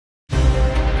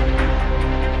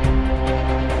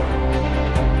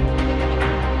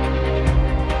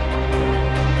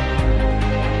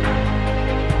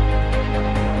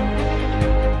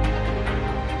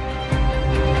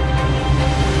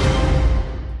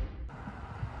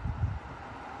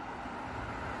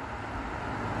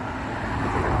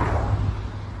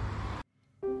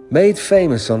Made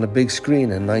famous on the big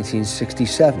screen in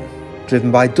 1967,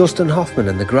 driven by Dustin Hoffman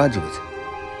in The Graduate,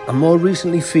 and more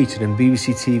recently featured in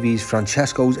BBC TV's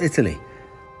Francesco's Italy,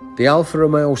 the Alfa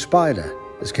Romeo Spider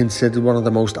is considered one of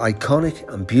the most iconic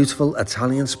and beautiful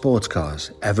Italian sports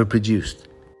cars ever produced.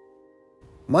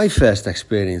 My first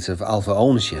experience of Alfa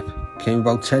ownership came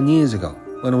about 10 years ago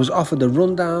when I was offered a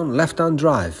rundown left-hand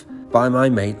drive by my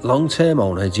mate long-term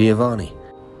owner Giovanni.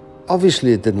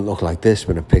 Obviously it didn't look like this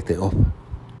when I picked it up.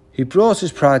 He brought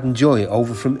his pride and joy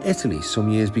over from Italy some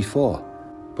years before,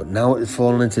 but now it had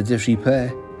fallen into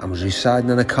disrepair and was residing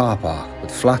in a car park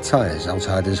with flat tyres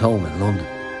outside his home in London.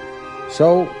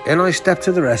 So in I stepped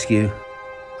to the rescue,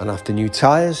 and after new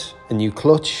tyres, a new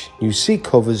clutch, new seat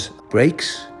covers,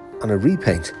 brakes and a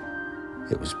repaint,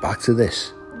 it was back to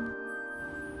this.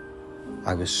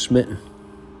 I was smitten.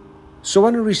 So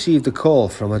when I received a call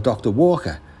from a Dr.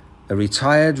 Walker, a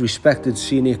retired, respected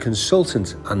senior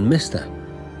consultant and mister,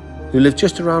 who lived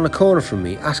just around the corner from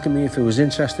me, asking me if I was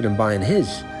interested in buying his,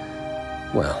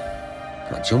 well,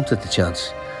 I jumped at the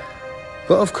chance.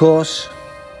 But of course,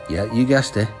 yeah, you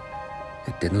guessed it,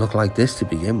 it didn't look like this to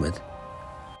begin with.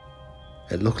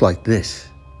 It looked like this.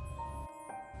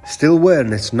 Still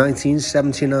wearing its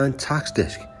 1979 tax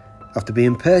disc, after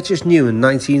being purchased new in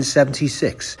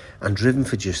 1976 and driven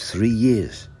for just 3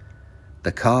 years.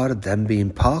 The car had then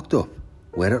been parked up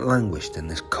where it languished in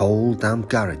this cold, damp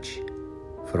garage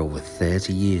for over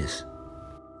 30 years.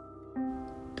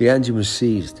 The engine was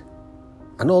seized,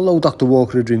 and although Dr.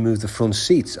 Walker had removed the front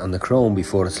seats and the chrome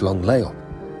before its long layup,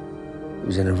 it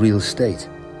was in a real state.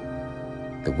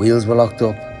 The wheels were locked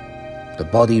up, the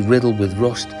body riddled with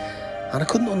rust, and I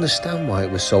couldn't understand why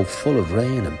it was so full of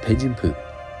rain and pigeon poop.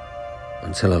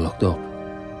 Until I looked up.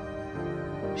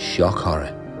 Shock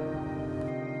horror.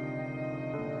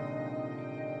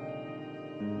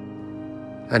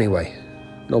 Anyway,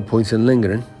 no point in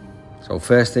lingering. So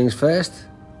first things first,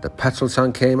 the petrol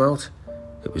tank came out,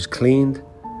 it was cleaned,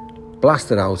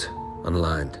 blasted out and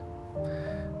lined.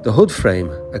 The hood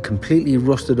frame had completely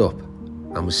rusted up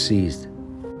and was seized.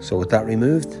 So with that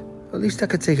removed, at least I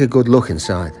could take a good look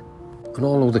inside. And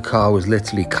although the car was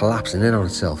literally collapsing in on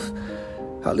itself,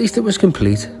 at least it was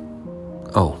complete.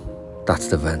 Oh, that's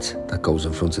the vent that goes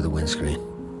in front of the windscreen.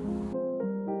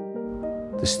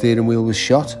 The steering wheel was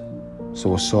shot,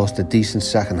 so I sourced a decent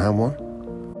second-hand one.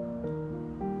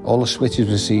 All the switches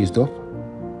were seized up,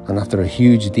 and after a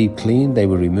huge deep clean they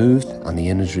were removed and the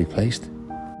innards replaced.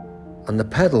 And the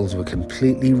pedals were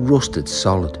completely rusted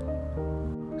solid.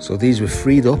 So these were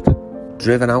freed up,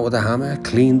 driven out with a hammer,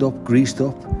 cleaned up, greased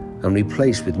up, and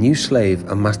replaced with new slave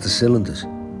and master cylinders.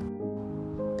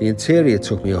 The interior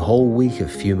took me a whole week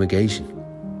of fumigation.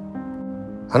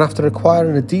 And after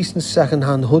acquiring a decent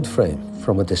second-hand hood frame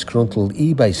from a disgruntled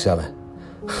eBay seller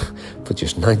for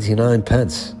just 99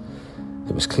 pence,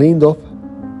 it was cleaned up,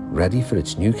 ready for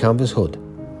its new canvas hood.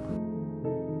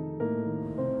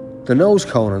 The nose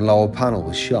cone and lower panel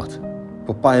was shot,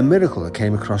 but by a miracle I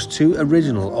came across 2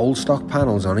 original old stock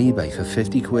panels on eBay for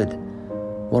 50 quid.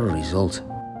 What a result.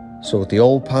 So with the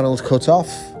old panels cut off,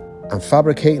 and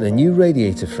fabricating a new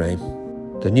radiator frame,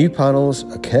 the new panels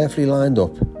are carefully lined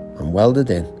up and welded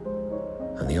in,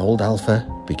 and the old Alfa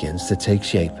begins to take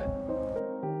shape.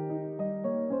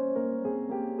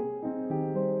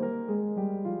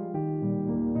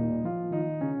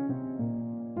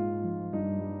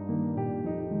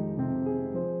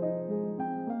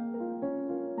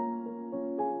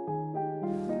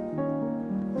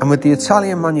 And with the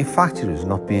Italian manufacturers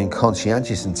not being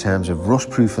conscientious in terms of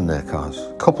rust-proofing their cars,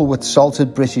 coupled with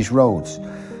salted British roads,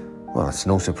 well, it's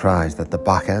no surprise that the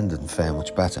back end didn't fare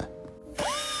much better.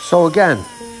 So again,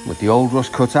 with the old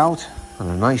rust cut out and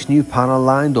a nice new panel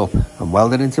lined up and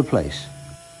welded into place,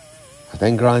 I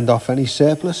then grind off any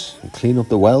surplus and clean up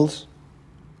the welds.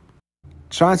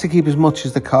 Trying to keep as much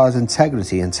as the car's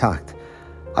integrity intact,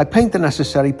 I paint the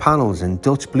necessary panels in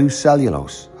Dutch blue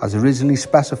cellulose as originally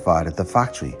specified at the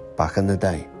factory back in the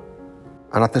day.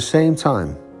 And at the same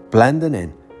time, blending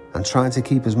in and trying to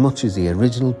keep as much as the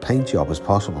original paint job as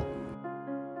possible.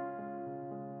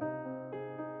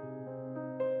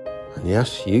 And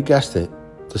yes, you guessed it,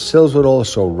 the sills were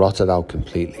also rotted out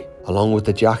completely, along with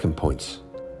the jacking points,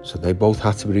 so they both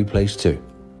had to be replaced too,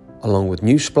 along with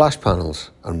new splash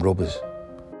panels and rubbers.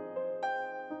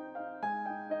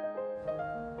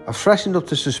 I freshened up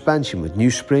the suspension with new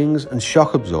springs and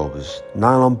shock absorbers,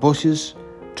 nylon bushes,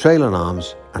 trailing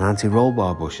arms and anti-roll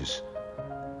bar bushes.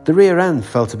 The rear end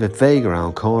felt a bit vague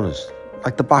around corners,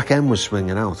 like the back end was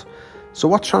swinging out, so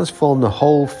what transformed the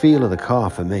whole feel of the car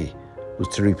for me was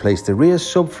to replace the rear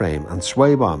subframe and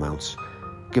sway bar mounts,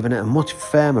 giving it a much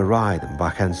firmer ride and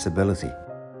back end stability.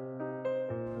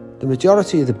 The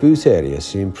majority of the boot area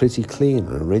seemed pretty clean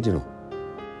and original,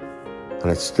 and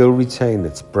it still retained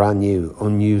its brand new,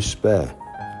 unused spare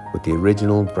with the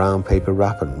original brown paper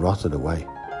wrapping rotted away.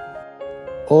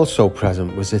 Also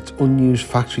present was its unused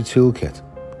factory toolkit,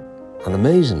 and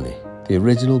amazingly, the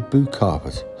original boot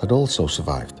carpet had also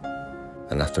survived.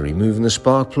 And after removing the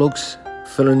spark plugs,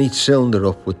 filling each cylinder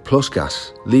up with plus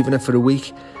gas, leaving it for a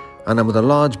week, and then with a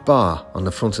large bar on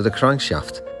the front of the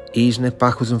crankshaft, easing it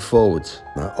backwards and forwards,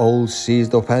 my old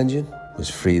seized up engine was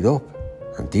freed up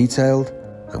and detailed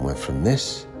and went from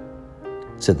this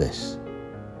to this.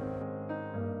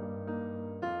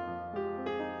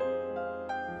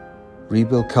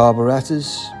 Rebuilt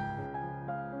carburetors,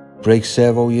 brake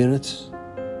servo units,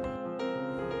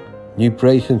 new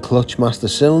brake and clutch master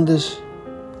cylinders.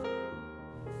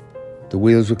 The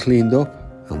wheels were cleaned up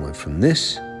and went from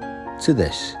this to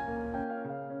this.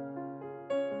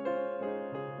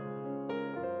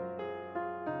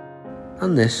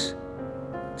 And this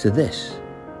to this.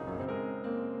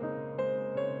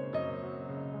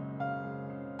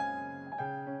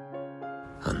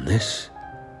 And this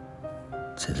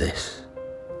to this.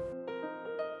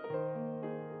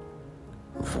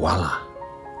 Voila!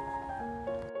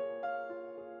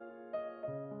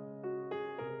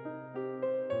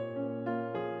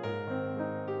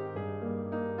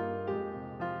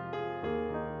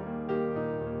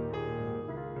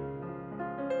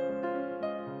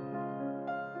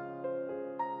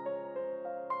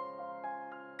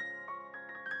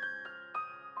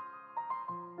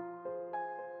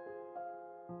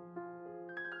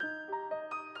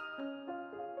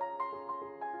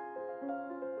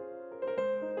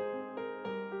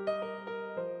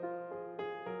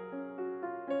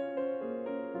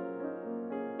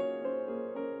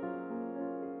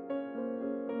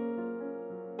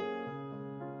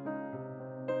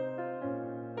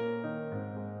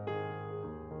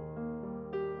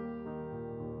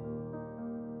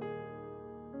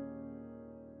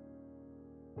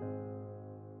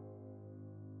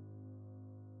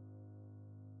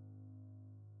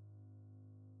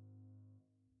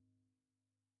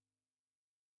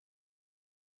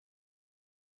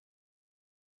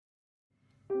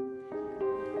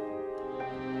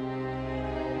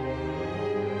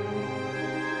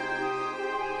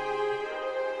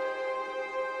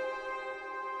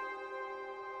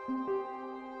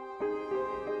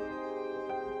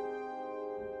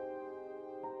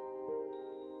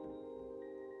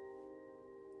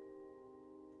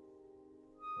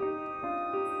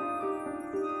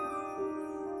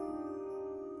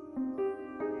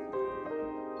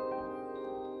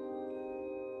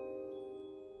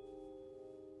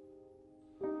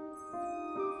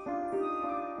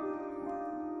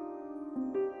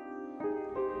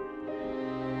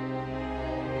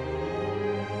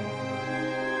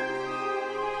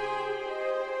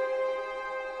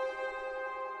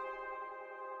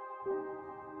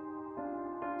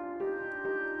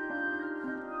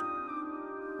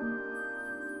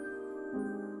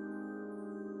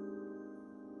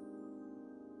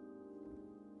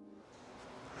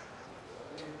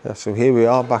 Yeah, so here we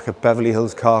are back at Beverly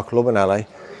Hills Car Club in LA.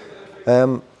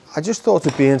 I just thought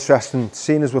it'd be interesting,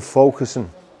 seeing as we're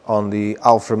focusing on the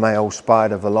Alfa Romeo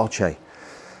Spider Veloce.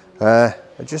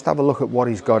 Just have a look at what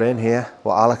he's got in here,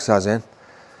 what Alex has in.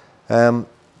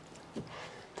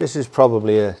 This is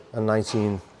probably a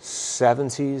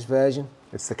 1970s version.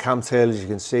 It's the cam tail, as you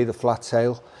can see, the flat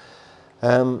tail.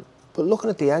 But looking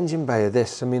at the engine bay of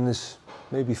this, I mean, there's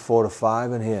maybe 4 or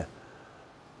 5 in here.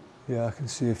 Yeah, I can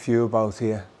see a few about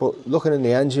here. But looking in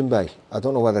the engine bay, I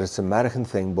don't know whether it's an American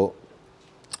thing, but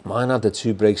mine had the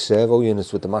 2 brake servo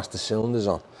units with the master cylinders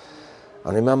on.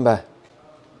 And I remember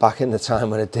back in the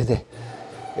time when I did it,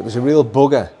 it was a real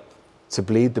bugger to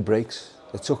bleed the brakes.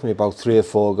 It took me about 3 or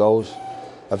 4 goes.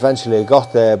 Eventually I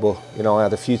got there, but you know, I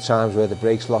had a few times where the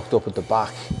brakes locked up at the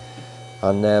back,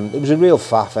 and it was a real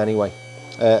faff anyway.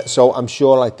 So I'm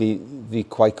sure like they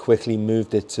quite quickly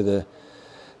moved it to the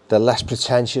less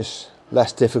pretentious,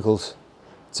 less difficult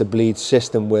to bleed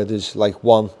system, where there's like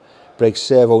 1 brake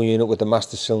servo unit with the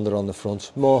master cylinder on the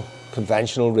front. More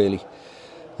conventional really.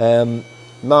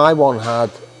 My one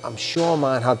had, I'm sure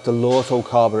mine had the Lotto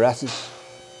carburetors.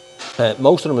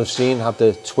 Most of them I've seen have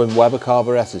the twin Weber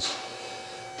carburetors.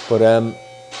 But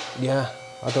yeah,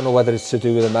 I don't know whether it's to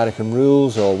do with American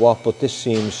rules or what, but this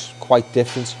seems quite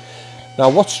different. Now,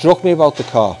 what struck me about the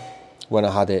car when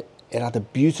I had it, it had a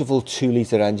beautiful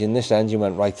 2-litre engine. This engine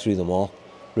went right through them all,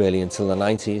 really, until the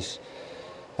 90s.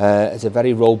 It's a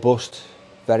very robust,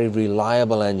 very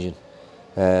reliable engine.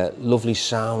 Lovely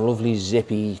sound, lovely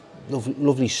zippy,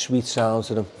 lovely sweet sound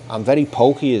to them. And very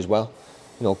pokey as well,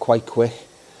 you know, quite quick.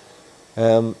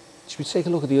 Should we take a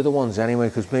look at the other ones anyway,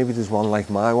 because maybe there's one like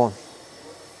my one.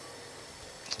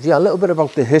 Yeah, a little bit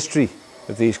about the history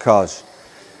of these cars.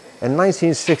 In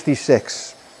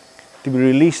 1966, they were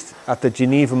released at the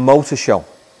Geneva Motor Show.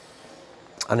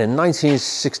 And in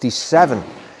 1967,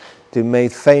 they were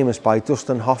made famous by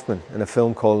Dustin Hoffman in a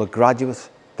film called The Graduate,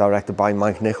 directed by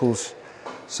Mike Nichols.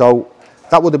 So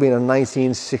that would have been a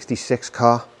 1966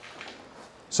 car.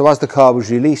 So as the car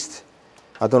was released,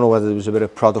 I don't know whether there was a bit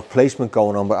of product placement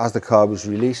going on, but as the car was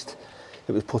released,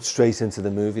 it was put straight into the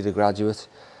movie The Graduate,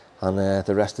 and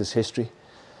the rest is history.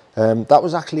 That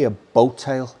was actually a boat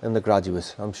tail in The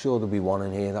Graduate. I'm sure there'll be one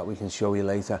in here that we can show you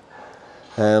later.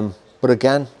 But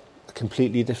again, a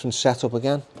completely different setup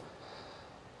again.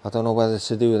 I don't know whether it's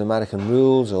to do with American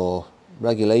rules or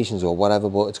regulations or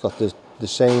whatever, but it's got the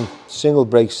same single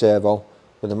brake servo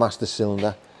with a master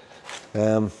cylinder.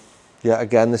 Yeah,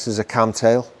 again, this is a cam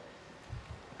tail.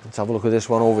 Let's have a look at this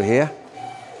one over here.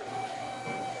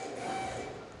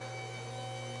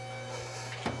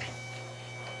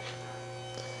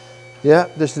 Yeah,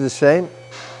 this is the same.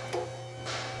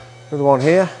 Another one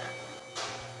here.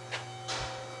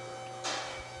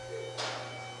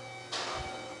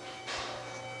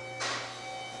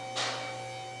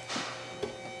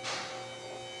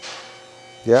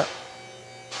 Yeah,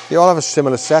 they all have a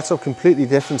similar setup, completely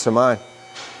different to mine.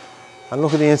 And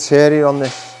look at the interior on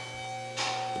this.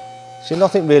 See,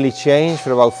 nothing really changed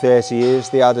for about 30 years.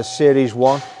 They had a Series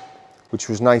 1, which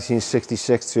was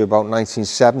 1966 to about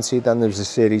 1970. Then there was a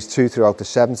Series 2 throughout the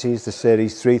 70s, the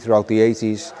Series 3 throughout the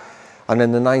 80s. And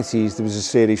in the 90s, there was a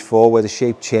Series 4 where the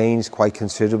shape changed quite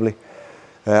considerably.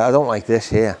 I don't like this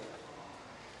here.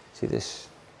 See this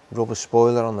rubber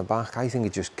spoiler on the back? I think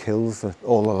it just kills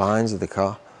all the lines of the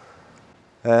car.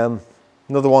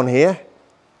 Another one here.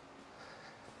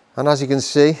 And as you can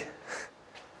see,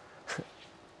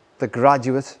 The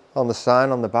Graduate on the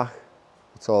sign on the back.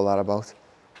 What's all that about?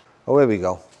 Oh, here we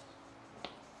go.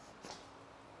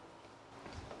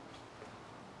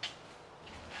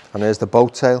 And there's the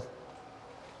boat tail.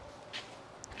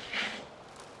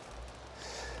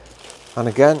 And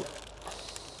again,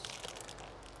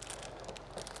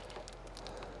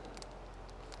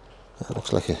 that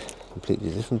looks like a completely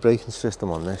different braking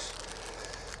system on this.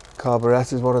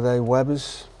 Carburetors, what are they?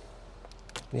 Webers.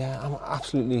 Yeah, I'm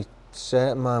absolutely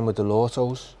certain mine with the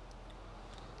Lottos.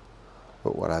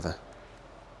 But whatever.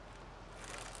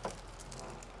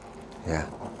 Yeah.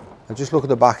 And just look at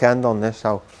the back end on this,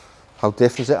 how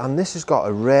different it is. And this has got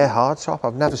a rare hardtop.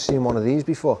 I've never seen one of these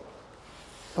before.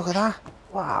 Look at that.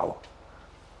 Wow.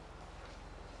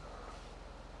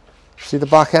 See the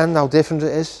back end, how different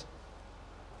it is?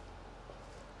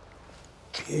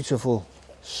 Beautiful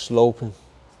sloping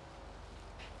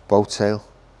boat tail.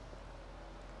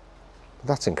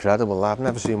 That's incredible. I've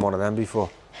never seen one of them before.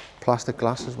 Plastic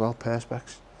glass as well,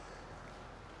 perspex.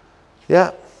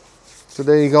 Yeah, so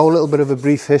there you go, a little bit of a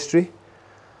brief history.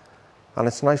 And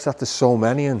it's nice that there's so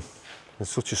many in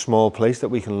such a small place that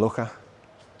we can look at.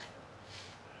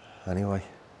 Anyway,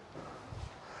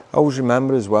 I always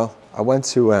remember as well, I went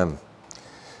to,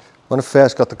 when I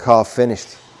first got the car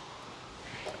finished,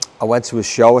 I went to a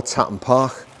show at Tatton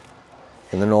Park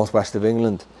in the northwest of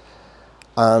England,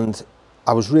 and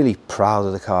I was really proud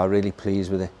of the car, really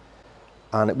pleased with it.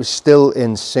 And it was still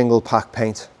in single pack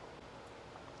paint,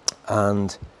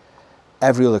 and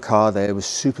every other car there was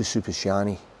super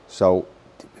shiny. So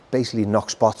basically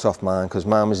knocked spots off mine, because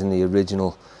mine was in the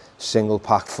original single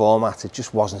pack format. It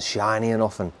just wasn't shiny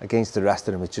enough, and against the rest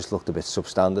of them it just looked a bit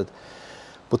substandard.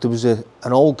 But there was an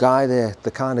old guy there,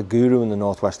 the kind of guru in the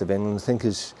northwest of England. I think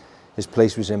his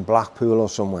place was in Blackpool or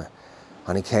somewhere.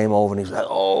 And he came over and he was like,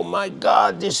 "Oh my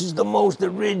God, this is the most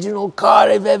original car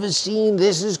I've ever seen.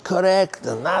 This is correct,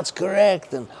 and that's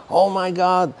correct, and oh my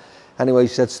God." Anyway, he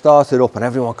said, start it up, and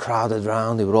everyone crowded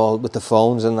round. They were all with the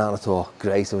phones and that. I thought,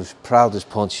 great, I was proud as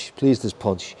punch, pleased as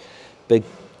punch. Big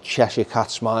Cheshire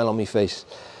cat smile on my face.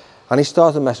 And he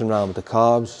started messing around with the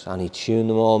carbs, and he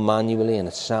tuned them all manually, and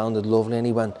it sounded lovely. And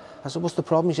he went, I said, "What's the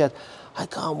problem?" He said, "I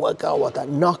can't work out what that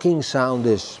knocking sound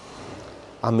is."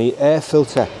 And my air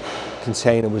filter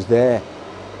container was there,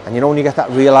 and you know when you get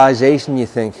that realization, you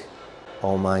think,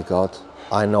 oh my God,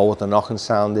 I know what the knocking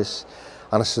sound is.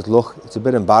 And I said, look, it's a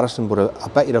bit embarrassing, but I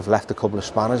bet you'd have left a couple of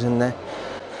spanners in there.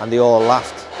 And they all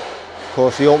laughed. Of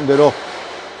course, he opened it up,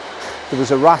 there was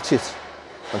a ratchet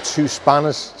and 2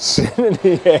 spanners sitting in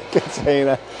the air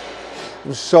container. I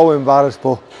was so embarrassed,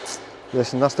 but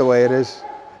listen, that's the way it is.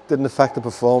 Didn't affect the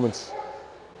performance.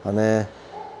 And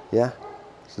yeah,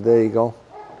 so there you go.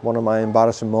 One of my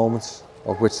embarrassing moments,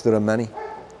 of which there are many.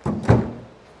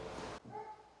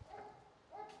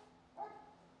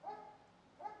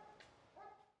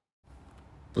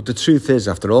 But the truth is,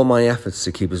 after all my efforts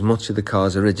to keep as much of the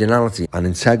car's originality and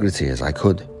integrity as I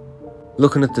could,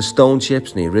 looking at the stone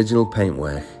chips and the original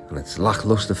paintwork and its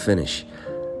lacklustre finish,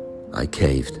 I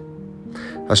caved.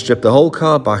 I stripped the whole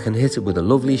car back and hit it with a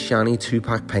lovely shiny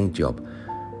 2-pack paint job,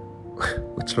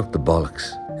 which looked the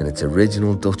bollocks in its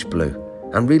original Dutch blue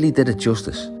and really did it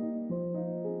justice.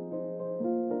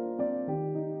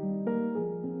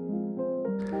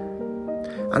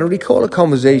 And I recall a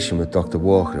conversation with Dr.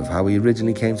 Walker of how he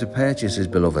originally came to purchase his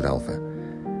beloved Alfa.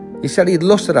 He said he'd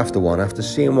lusted after one after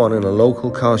seeing one in a local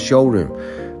car showroom,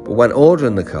 but when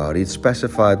ordering the car he'd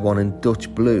specified one in Dutch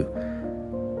blue,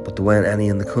 but there weren't any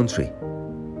in the country.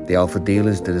 The Alfa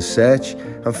dealers did a search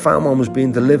and found one was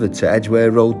being delivered to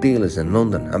Edgware Road dealers in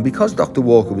London, and because Dr.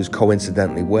 Walker was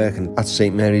coincidentally working at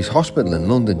St Mary's Hospital in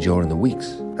London during the weeks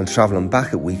and travelling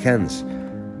back at weekends,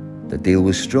 the deal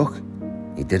was struck.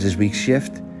 He did his week's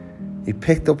shift, he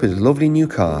picked up his lovely new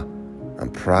car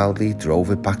and proudly drove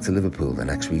it back to Liverpool the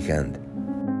next weekend.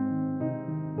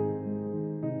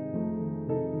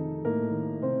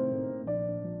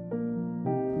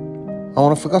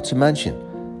 I forgot to mention,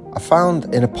 I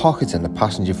found in a pocket in the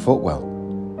passenger footwell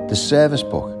the service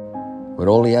book where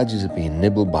all the edges had been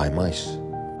nibbled by mice.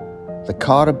 The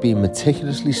car had been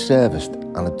meticulously serviced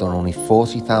and had done only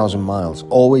 40,000 miles,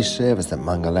 always serviced at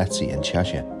Mangaletzi in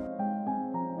Cheshire.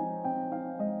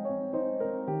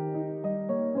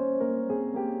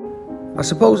 I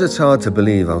suppose it's hard to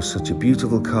believe how such a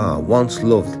beautiful car, once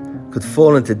loved, could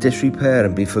fall into disrepair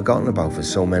and be forgotten about for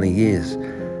so many years.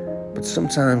 But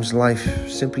sometimes life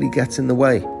simply gets in the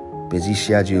way. Busy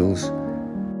schedules.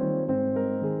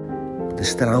 But they're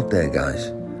still out there, guys,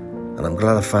 and I'm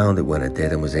glad I found it when I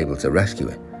did and was able to rescue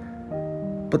it.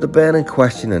 But the burning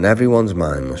question in everyone's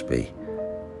mind must be,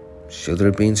 should it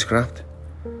have been scrapped?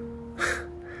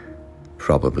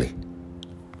 Probably.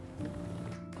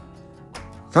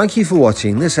 Thank you for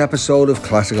watching this episode of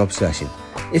Classic Obsession.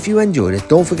 If you enjoyed it,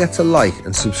 don't forget to like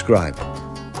and subscribe.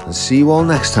 And see you all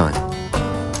next time.